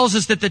He tells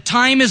us that the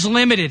time is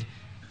limited,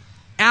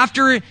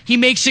 after He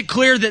makes it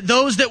clear that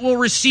those that will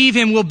receive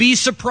Him will be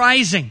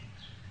surprising,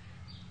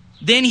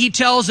 then he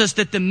tells us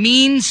that the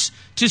means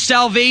to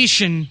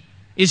salvation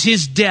is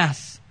his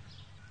death.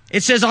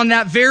 It says, on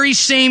that very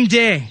same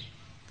day,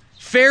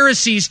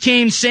 Pharisees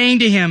came saying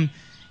to him,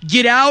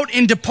 "Get out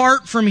and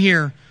depart from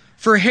here,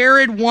 for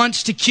Herod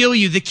wants to kill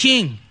you," the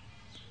king,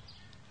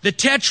 the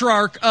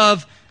tetrarch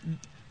of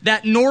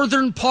that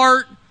northern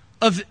part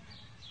of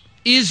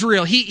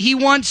Israel. He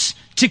wants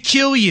to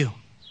kill you.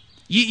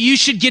 You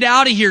should get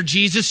out of here,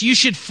 Jesus. You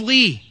should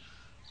flee,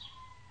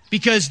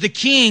 because the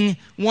king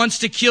wants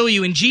to kill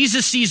you. And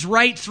Jesus sees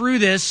right through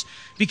this,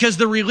 because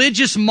the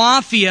religious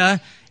mafia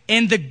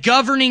and the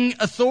governing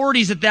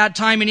authorities at that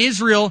time in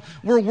Israel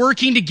were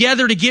working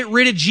together to get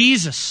rid of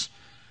Jesus.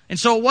 And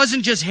so it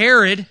wasn't just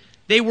Herod.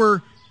 They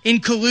were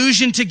in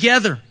collusion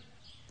together.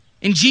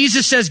 And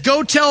Jesus says,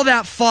 "Go tell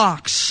that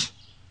fox,"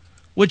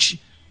 which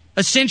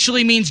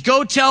essentially means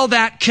go tell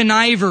that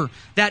conniver,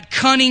 that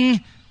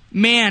cunning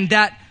man,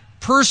 that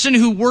person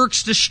who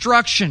works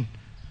destruction,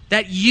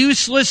 that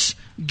useless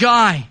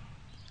guy.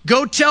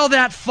 Go tell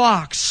that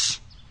fox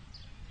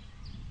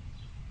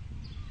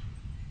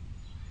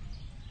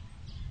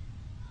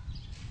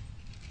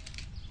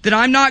that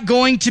I'm not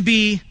going to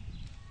be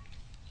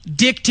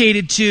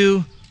dictated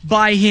to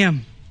by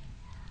him.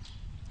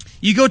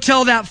 You go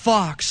tell that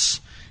fox,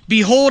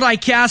 "Behold, I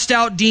cast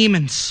out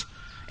demons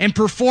and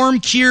perform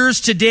cures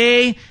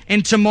today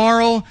and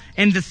tomorrow,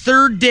 and the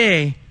third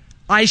day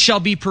I shall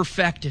be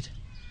perfected."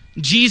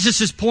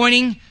 Jesus is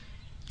pointing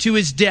to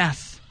his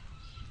death.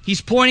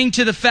 He's pointing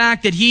to the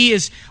fact that he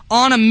is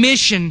on a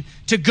mission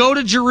to go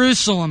to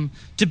Jerusalem,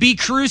 to be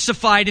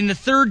crucified, and the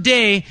third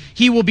day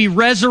he will be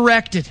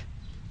resurrected.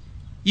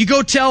 You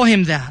go tell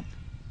him that.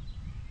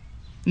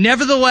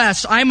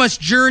 "Nevertheless, I must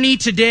journey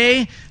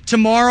today,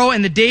 tomorrow,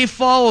 and the day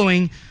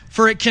following,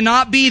 for it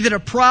cannot be that a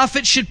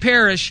prophet should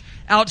perish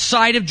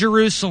outside of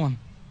Jerusalem."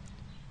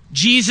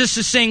 Jesus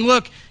is saying,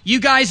 look, you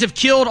guys have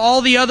killed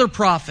all the other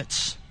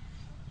prophets,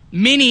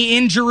 many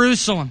in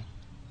Jerusalem.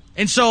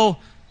 And so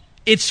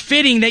it's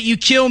fitting that you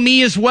kill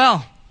me as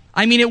well.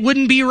 I mean, it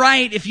wouldn't be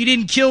right if you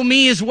didn't kill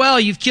me as well.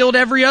 You've killed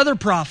every other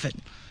prophet.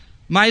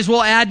 Might as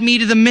well add me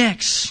to the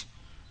mix.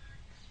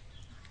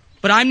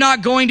 But I'm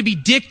not going to be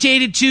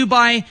dictated to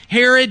by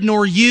Herod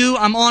nor you.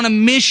 I'm on a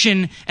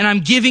mission, and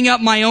I'm giving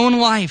up my own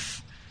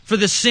life for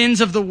the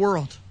sins of the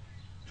world.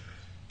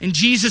 And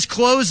Jesus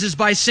closes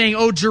by saying,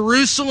 "Oh,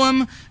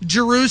 Jerusalem,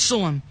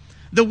 Jerusalem,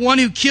 the one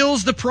who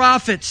kills the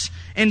prophets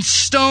and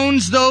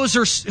stones those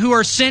who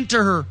are sent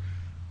to her.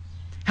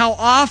 How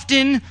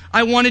often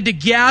I wanted to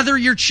gather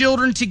your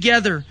children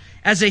together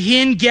as a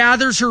hen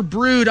gathers her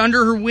brood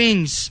under her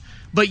wings,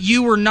 but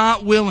you were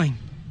not willing.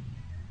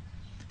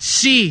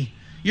 See,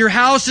 your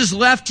house is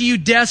left to you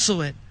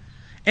desolate.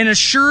 And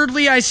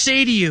assuredly I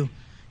say to you,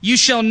 you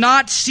shall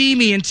not see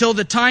me until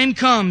the time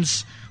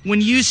comes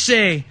when you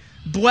say,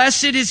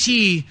 'Blessed is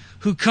he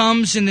who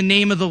comes in the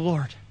name of the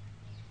Lord.'"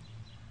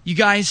 You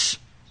guys,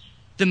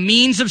 the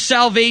means of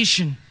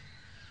salvation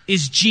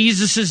is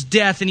Jesus'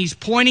 death, and he's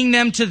pointing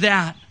them to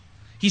that.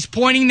 He's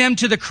pointing them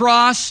to the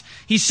cross.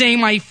 He's saying,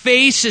 my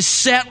face is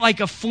set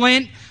like a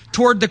flint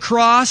toward the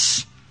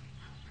cross.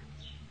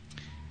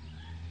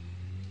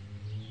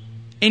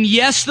 And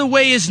yes, the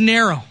way is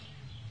narrow.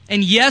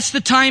 And yes,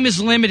 the time is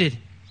limited.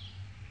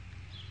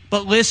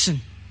 But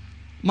listen,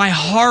 my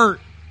heart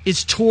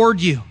is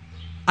toward you.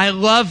 I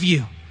love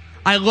you.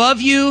 I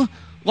love you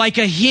like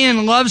a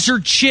hen loves her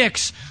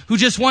chicks, who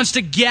just wants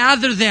to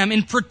gather them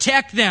and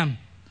protect them.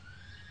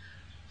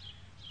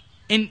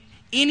 And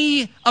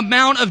any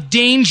amount of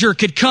danger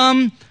could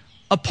come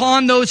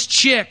upon those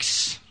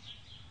chicks,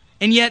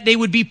 and yet they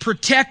would be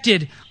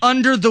protected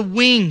under the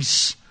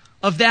wings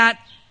of that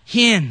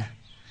hen.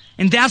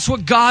 And that's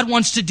what God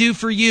wants to do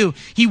for you.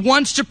 He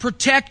wants to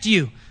protect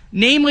you,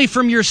 namely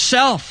from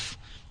yourself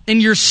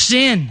and your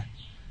sin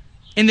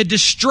and the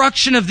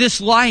destruction of this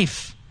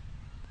life.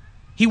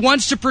 He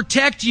wants to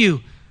protect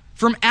you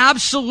from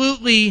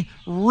absolutely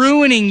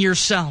ruining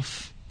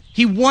yourself.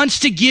 He wants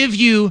to give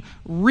you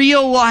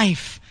real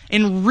life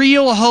and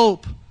real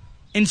hope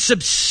and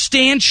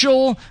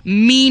substantial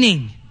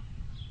meaning.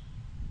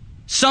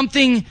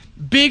 Something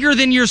bigger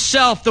than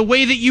yourself, the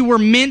way that you were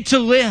meant to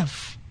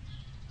live.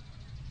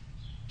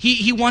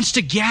 He wants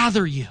to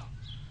gather you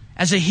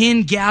as a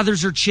hen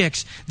gathers her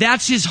chicks.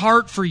 That's his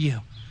heart for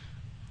you.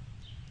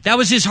 That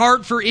was his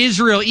heart for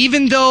Israel.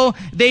 Even though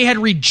they had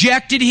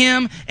rejected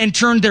him and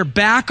turned their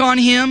back on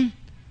him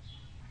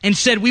and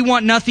said, "We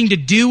want nothing to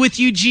do with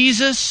you,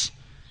 Jesus,"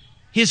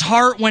 his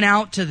heart went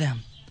out to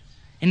them.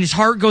 And his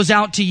heart goes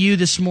out to you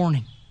this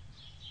morning.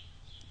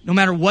 No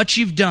matter what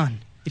you've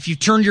done, if you've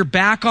turned your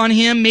back on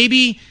him,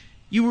 maybe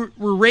you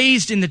were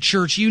raised in the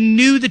church, you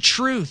knew the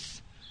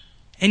truth,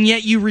 and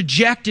yet you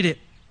rejected it,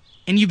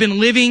 and you've been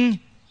living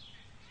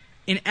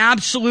in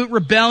absolute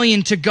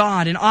rebellion to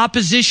God, in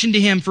opposition to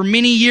him for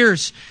many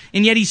years,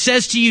 and yet he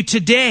says to you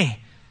today,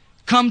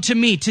 come to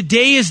me.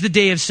 Today is the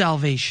day of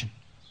salvation.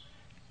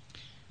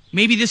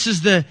 Maybe this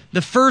is the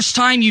first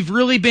time you've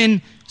really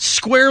been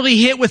squarely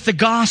hit with the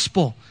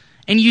gospel,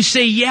 and you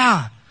say,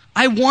 yeah,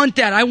 I want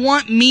that. I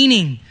want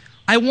meaning.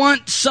 I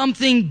want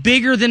something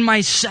bigger than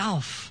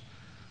myself.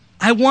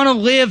 I want to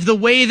live the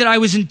way that I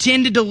was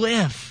intended to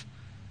live.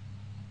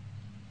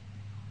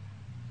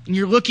 And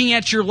you're looking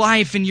at your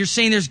life and you're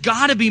saying, there's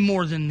got to be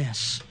more than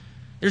this.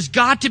 There's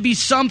got to be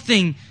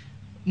something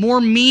more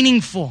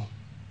meaningful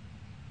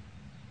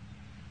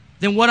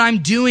than what I'm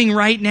doing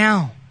right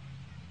now.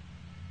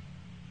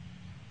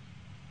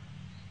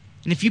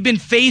 And if you've been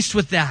faced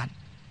with that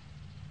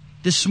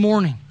this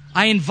morning,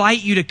 I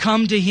invite you to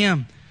come to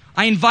Him.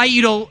 I invite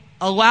you to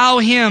allow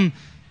Him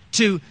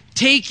to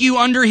take you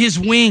under His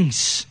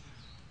wings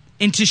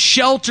and to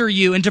shelter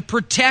you and to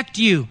protect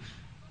you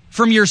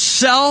from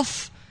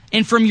yourself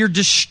and from your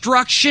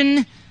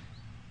destruction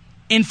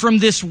and from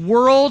this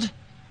world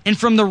and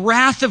from the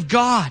wrath of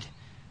God,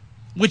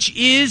 which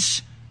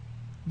is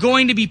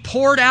going to be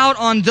poured out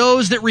on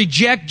those that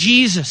reject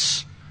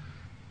Jesus.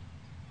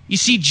 You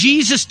see,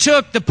 Jesus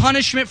took the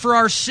punishment for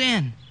our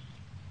sin.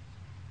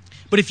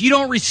 But if you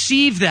don't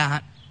receive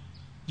that,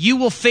 you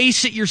will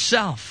face it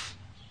yourself.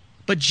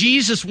 But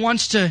Jesus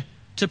wants to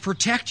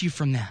protect you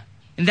from that.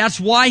 And that's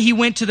why He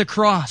went to the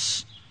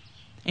cross.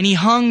 And He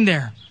hung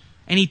there.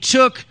 And He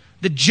took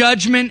the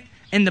judgment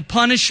and the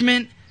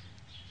punishment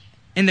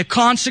and the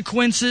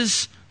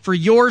consequences for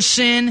your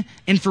sin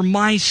and for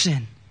my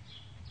sin.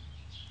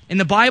 And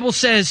the Bible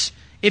says,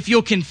 if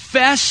you'll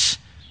confess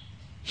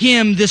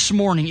Him this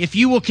morning, if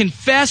you will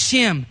confess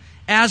Him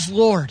as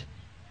Lord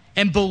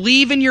and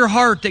believe in your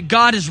heart that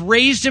God has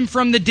raised Him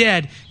from the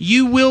dead,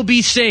 you will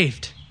be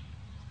saved.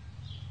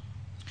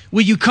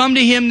 Will you come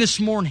to Him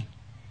this morning?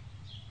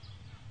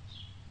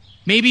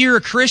 Maybe you're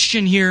a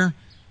Christian here,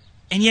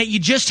 and yet you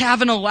just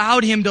haven't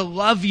allowed Him to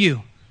love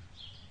you,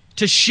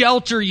 to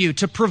shelter you,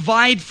 to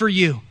provide for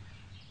you.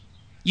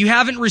 You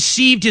haven't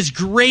received His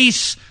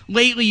grace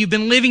lately. You've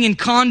been living in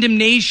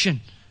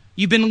condemnation.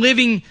 You've been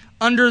living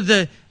under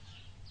the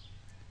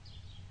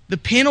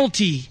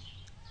penalty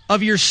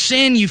of your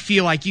sin, you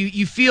feel like.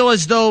 You feel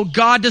as though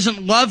God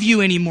doesn't love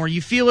you anymore.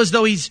 You feel as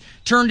though He's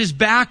turned His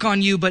back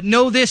on you, but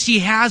know this, He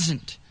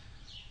hasn't.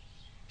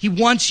 He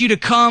wants you to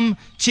come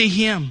to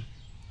Him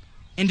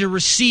and to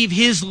receive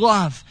His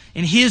love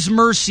and His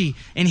mercy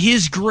and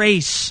His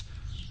grace.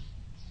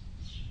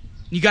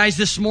 You guys,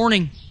 this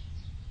morning,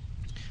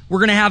 we're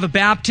going to have a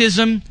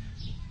baptism.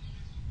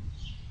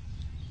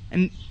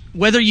 And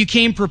whether you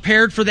came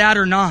prepared for that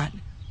or not,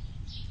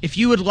 if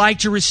you would like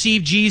to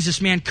receive Jesus,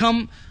 man,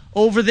 come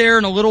over there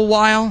in a little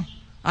while.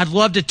 I'd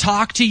love to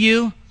talk to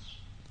you,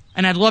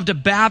 and I'd love to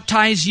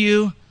baptize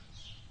you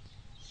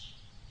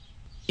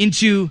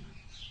into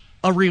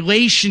a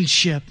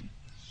relationship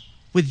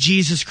with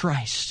Jesus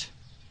Christ,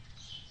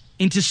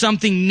 into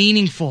something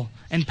meaningful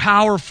and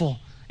powerful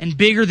and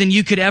bigger than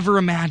you could ever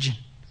imagine.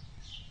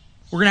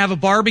 We're going to have a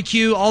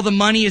barbecue. All the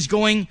money is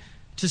going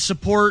to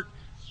support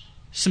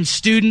some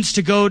students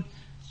to go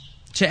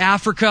to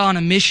Africa on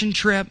a mission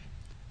trip.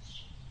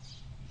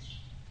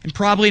 And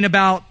probably in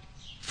about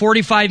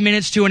 45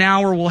 minutes to an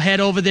hour, we'll head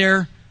over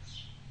there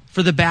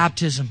for the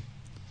baptism.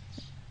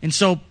 And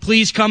so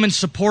please come and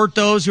support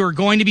those who are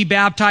going to be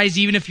baptized,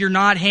 even if you're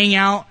not. Hang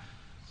out.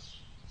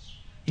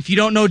 If you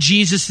don't know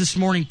Jesus this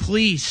morning,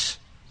 please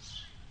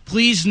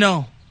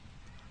know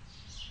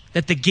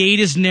that the gate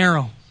is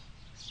narrow,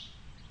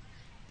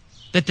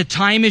 that the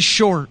time is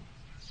short,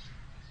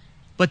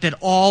 but that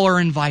all are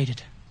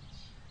invited.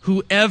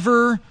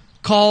 Whoever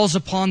calls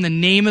upon the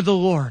name of the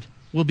Lord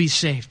will be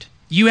saved.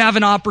 You have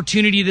an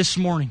opportunity this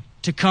morning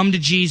to come to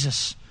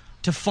Jesus,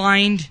 to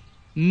find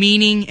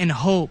meaning and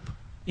hope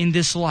in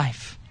this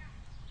life.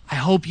 I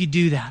hope you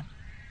do that.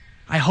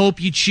 I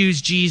hope you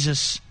choose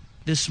Jesus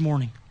this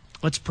morning.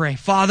 Let's pray.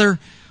 Father,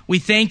 we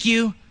thank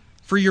you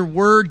for your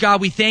word. God,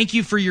 we thank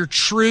you for your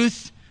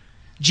truth.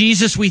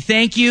 Jesus, we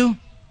thank you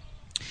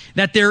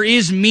that there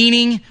is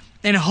meaning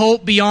and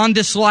hope beyond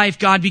this life,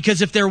 God,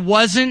 because if there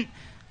wasn't,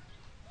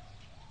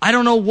 I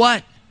don't know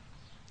what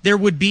there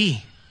would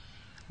be.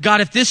 God,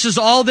 if this is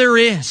all there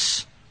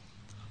is,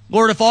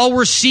 Lord, if all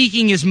we're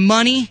seeking is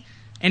money,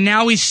 and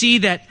now we see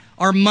that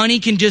our money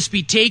can just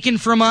be taken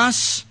from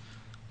us,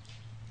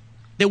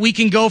 that we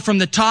can go from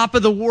the top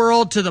of the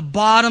world to the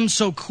bottom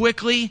so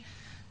quickly.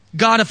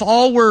 God, if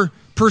all we're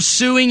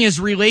pursuing is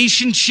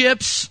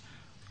relationships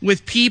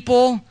with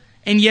people,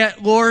 and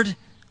yet, Lord,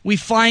 we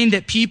find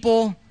that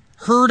people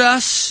hurt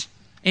us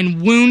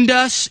and wound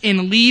us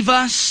and leave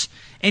us,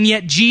 and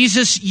yet,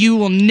 Jesus, you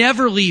will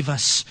never leave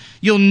us.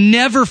 You'll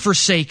never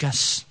forsake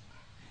us.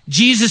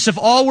 Jesus, if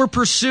all we're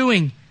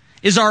pursuing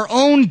is our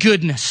own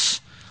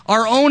goodness,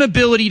 our own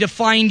ability to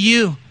find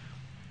you,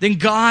 then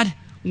God,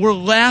 we're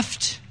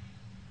left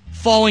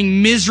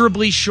falling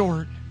miserably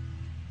short.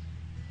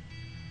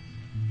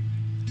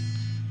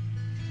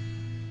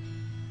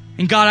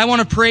 And God, I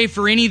want to pray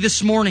for any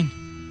this morning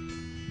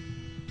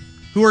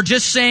who are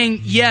just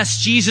saying, yes,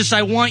 Jesus,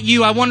 I want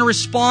you. I want to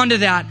respond to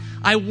that.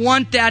 I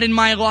want that in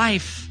my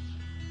life.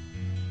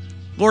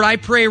 Lord, I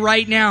pray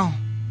right now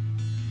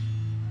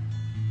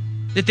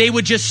that they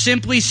would just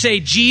simply say,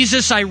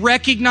 Jesus, I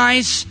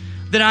recognize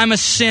that I'm a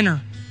sinner.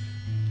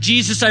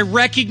 Jesus, I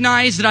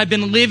recognize that I've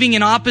been living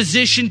in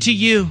opposition to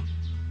you.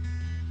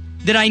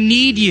 that I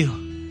need you.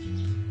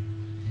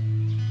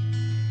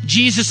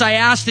 Jesus, I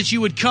ask that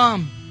you would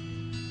come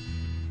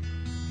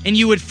and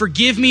you would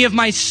forgive me of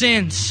my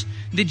sins.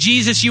 That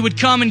Jesus, you would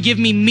come and give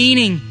me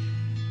meaning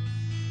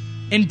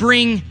and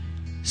bring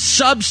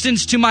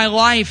substance to my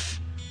life.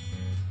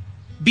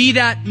 Be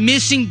that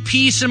missing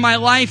piece in my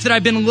life that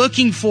I've been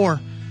looking for.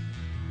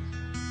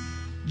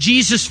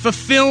 Jesus,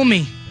 fulfill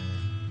me.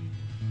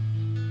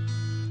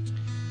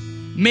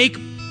 Make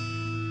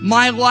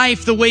my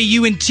life the way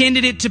you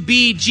intended it to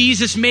be.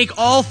 Jesus, make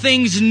all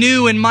things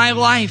new in my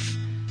life.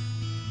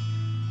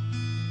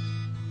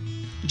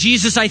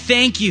 Jesus, I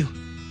thank you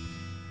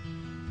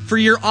for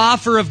your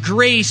offer of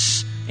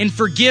grace and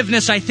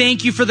forgiveness. I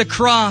thank you for the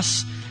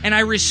cross, and I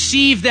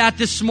receive that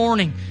this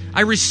morning.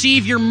 I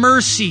receive your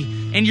mercy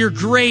and your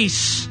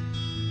grace.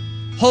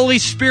 Holy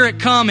Spirit,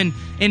 come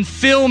and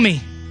fill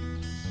me.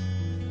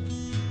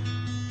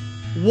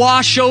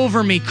 Wash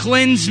over me,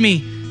 cleanse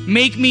me,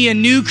 make me a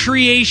new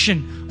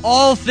creation.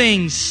 All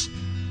things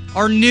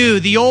are new.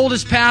 The old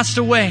has passed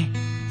away.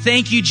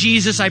 Thank you,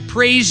 Jesus. I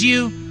praise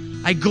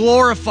you. I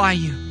glorify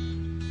you.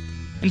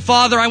 And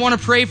Father, I want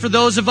to pray for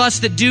those of us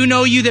that do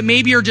know you, that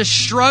maybe are just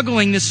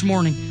struggling this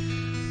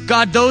morning.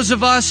 God, those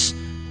of us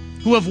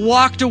who have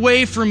walked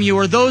away from you,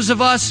 or those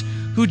of us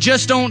who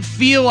just don't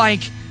feel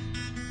like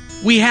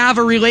we have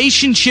a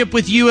relationship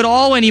with you at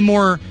all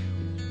anymore.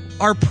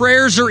 Our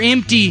prayers are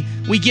empty.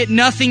 We get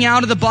nothing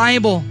out of the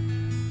Bible.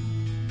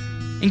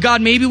 And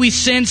God, maybe we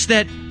sense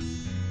that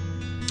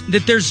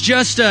there's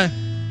just a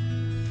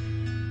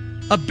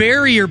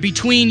barrier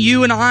between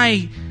you and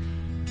I,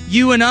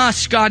 you and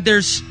us. God,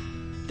 there's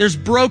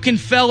broken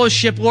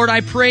fellowship. Lord,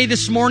 I pray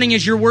this morning,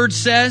 as your word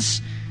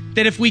says,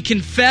 that if we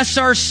confess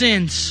our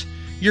sins,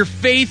 you're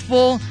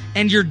faithful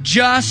and you're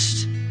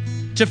just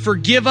to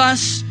forgive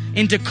us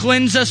and to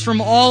cleanse us from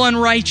all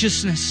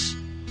unrighteousness.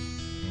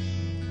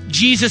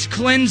 Jesus,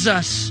 cleanse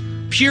us,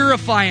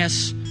 purify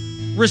us,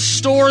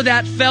 restore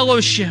that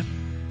fellowship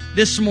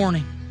this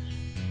morning.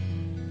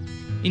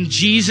 In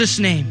Jesus'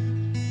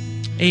 name,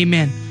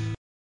 amen.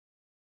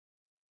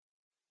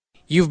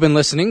 You've been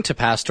listening to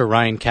Pastor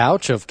Ryan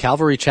Couch of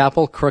Calvary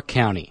Chapel, Crook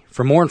County.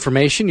 For more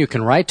information, you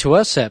can write to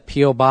us at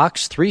P.O.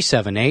 Box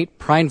 378,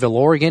 Prineville,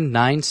 Oregon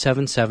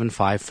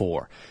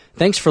 97754.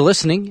 Thanks for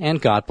listening, and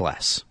God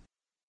bless.